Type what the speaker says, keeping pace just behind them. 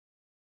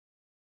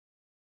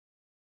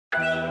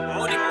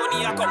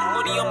Money, I got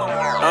money on my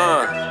mind.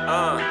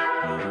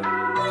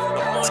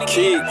 It's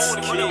Keekz.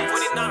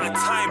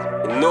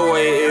 You know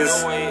what it is.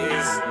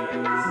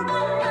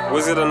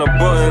 Wizard on the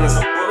buttons.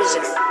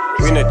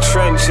 We in the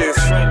trenches.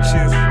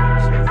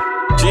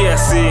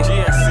 GSC.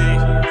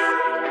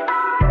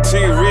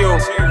 Too real.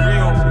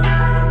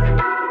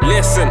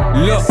 Listen,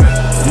 look.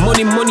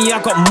 Money,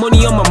 I got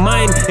money on my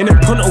mind. In the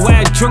punter where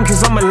I drunk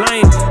is on my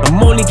line.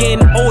 I'm only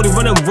getting older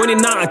and I'm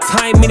running out of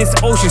time. In this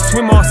ocean,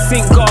 swim or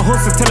sink, gotta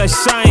hustle till I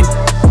shine.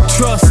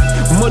 Trust,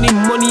 money,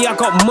 I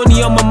got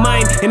money on my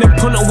mind. In the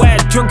punter where I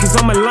drunk is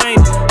on my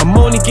line. I'm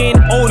only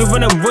getting older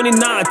and I'm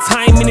running out of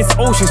time. In this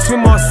ocean,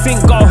 swim or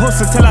sink, gotta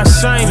hustle till I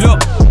shine.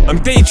 Look, I'm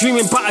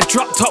daydreaming, but I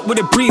dropped top with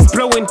a breeze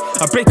blowing.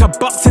 I break a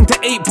box into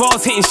 8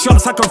 bars, hitting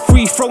shots like I'm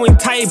free throwing.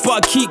 Tired,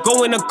 but I keep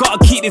going, I gotta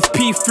keep this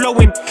P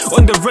flowing.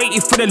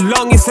 Underrated for the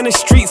longest, and the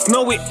streets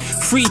know it.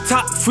 Free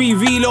tap, free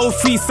reload,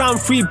 free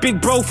sound, free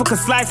big bro. Fuck a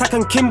slice like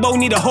I'm Kimbo,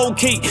 need a whole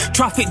cake.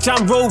 Traffic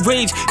jam, road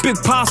rage,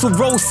 big parcel,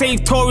 road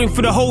safe. Touring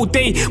for the whole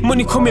day,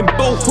 money coming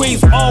both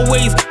ways,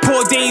 always.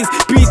 Poor days,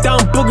 beat down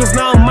boogers,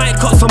 now I might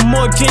cut some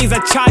more J's. I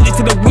charge it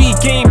to the weed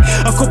game.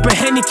 A cup of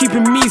Henny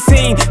keeping me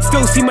sane.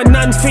 Still see my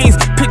nan's face,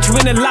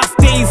 picturing the last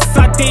days,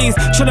 sad days.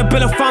 Tryna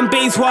build a fan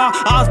base while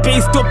I was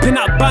based up in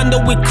that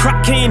bando with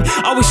crack cane.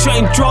 I was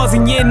shutting drawers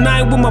in year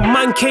 9 with my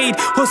man Cade.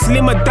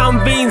 Hustling my damn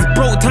veins,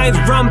 broke times,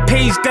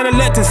 rampage, then I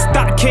let to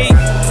stack cake.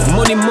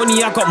 Money,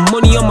 I got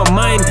money on my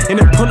mind. In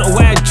the punter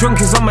where I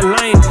drunk is on my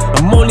line.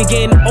 I'm only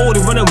getting older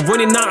and I'm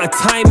running out of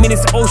time. In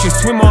this ocean,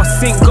 swim or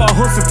sink, gotta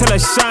hustle till I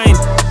shine.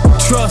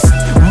 Trust,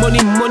 money,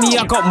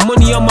 I got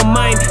money on my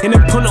mind. In the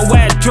punter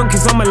where I drunk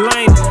is on my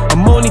line.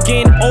 I'm only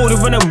getting older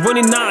and I'm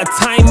running out of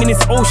time. In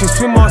this ocean,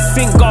 swim or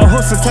sink, gotta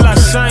hustle till I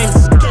shine.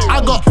 I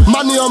got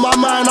money on my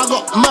mind, I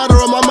got murder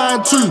on my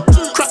mind too.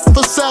 Crack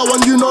for sale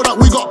when you know that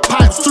we got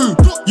pipes too.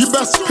 You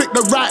best pick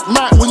the right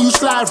night when you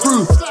slide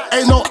through.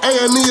 Ain't no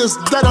A&E is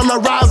dead on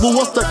arrival.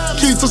 What's the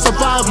key to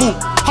survival?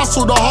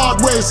 Hustle the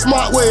hard way,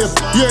 smart way.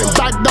 You ain't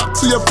bagged up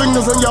to your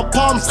fingers and your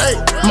palms ache.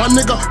 My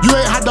nigga, you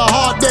ain't had the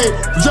hard day.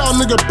 Jail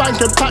nigga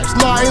banking tax,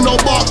 nah, ain't no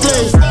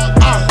Barclays.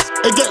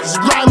 It gets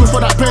grimy for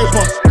that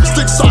paper.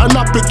 Stick something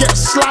up, it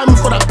gets slimy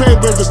for that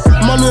paper. If it's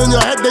money in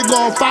your head, they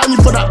gon' find you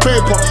for that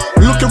paper.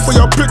 Looking for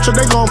your picture,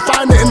 they gon'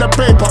 find it in the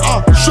paper.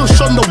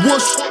 Shush on the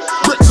whoosh.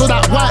 Bricks to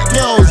that white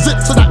girl, zip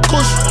to that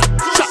kush.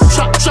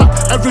 Trap,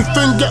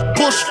 everything get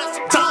pushed.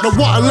 Tap the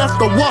what and left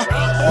the what.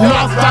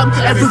 Nah fam,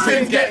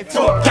 everything get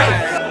took.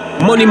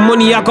 Money,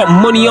 I got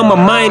money on my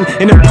mind.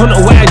 In the punter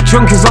where I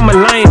drunk is on my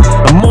line.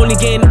 I'm only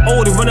getting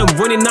older and I'm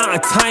running out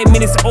of time.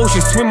 In this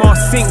ocean, swim or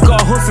sink,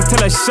 gotta hustle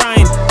till I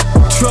shine.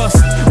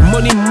 Trust,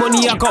 money,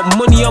 I got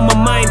money on my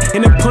mind.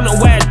 In the punter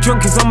where I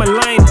drunk is on my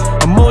line.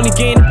 I'm only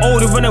getting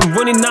older and I'm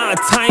running out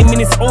of time. In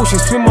this ocean,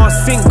 swim or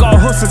sink, gotta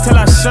hustle till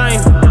I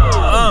shine.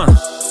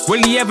 Will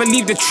you ever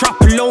leave the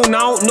trap alone? I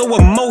don't know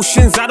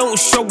emotions, I don't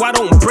show, I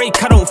don't break,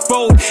 I don't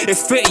fold.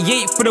 It's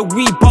 38 for the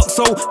weed box,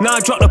 so now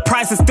I drop the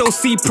price and still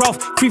see prof.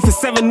 3 for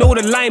 7, know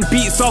the line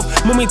beats off.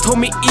 Mummy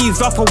told me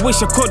ease off, I wish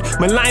I could.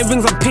 My line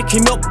rings, I'm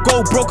picking up.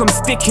 Go broke, I'm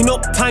sticking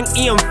up. Tank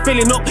E, I'm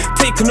filling up.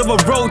 Take another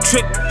road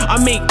trip. I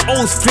make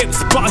O's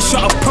flips, but I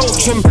should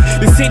approach him.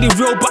 They say they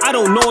real, but I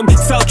don't know him.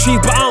 Sell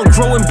trees, but I don't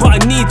grow him, but I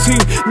need to.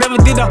 Never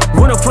did I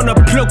run up on a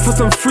plug for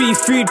some free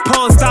food.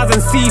 Pawn stars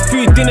and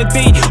seafood. Dinner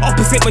date,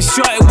 opposite my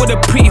shirt with a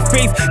pretty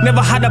face.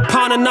 Never had a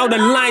pound and now the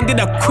line did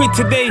I quit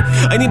today.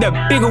 I need a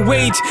bigger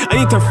wage, I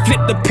need to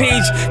flip the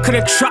page. Cause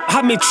the trap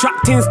had me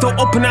trapped in. Still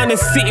up and down the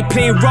city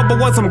playing rubber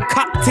once I'm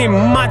captain,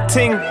 mad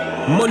thing.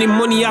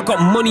 Money, I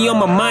got money on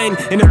my mind.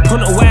 In the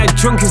punter where I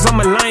drunk is on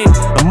my line.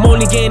 I'm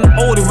only getting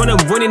older and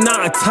I'm running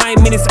out of time.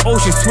 In this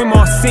ocean, swim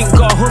or sink,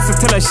 gotta hustle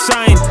till I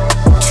shine.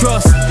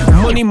 Trust,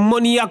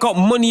 money, I got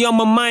money on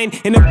my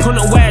mind. In the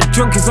punter where I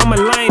drunk is on my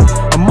line.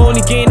 I'm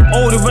only getting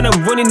older and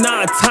I'm running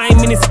out of time.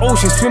 In this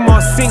ocean, swim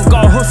or sink,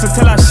 gotta hustle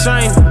till I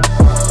shine.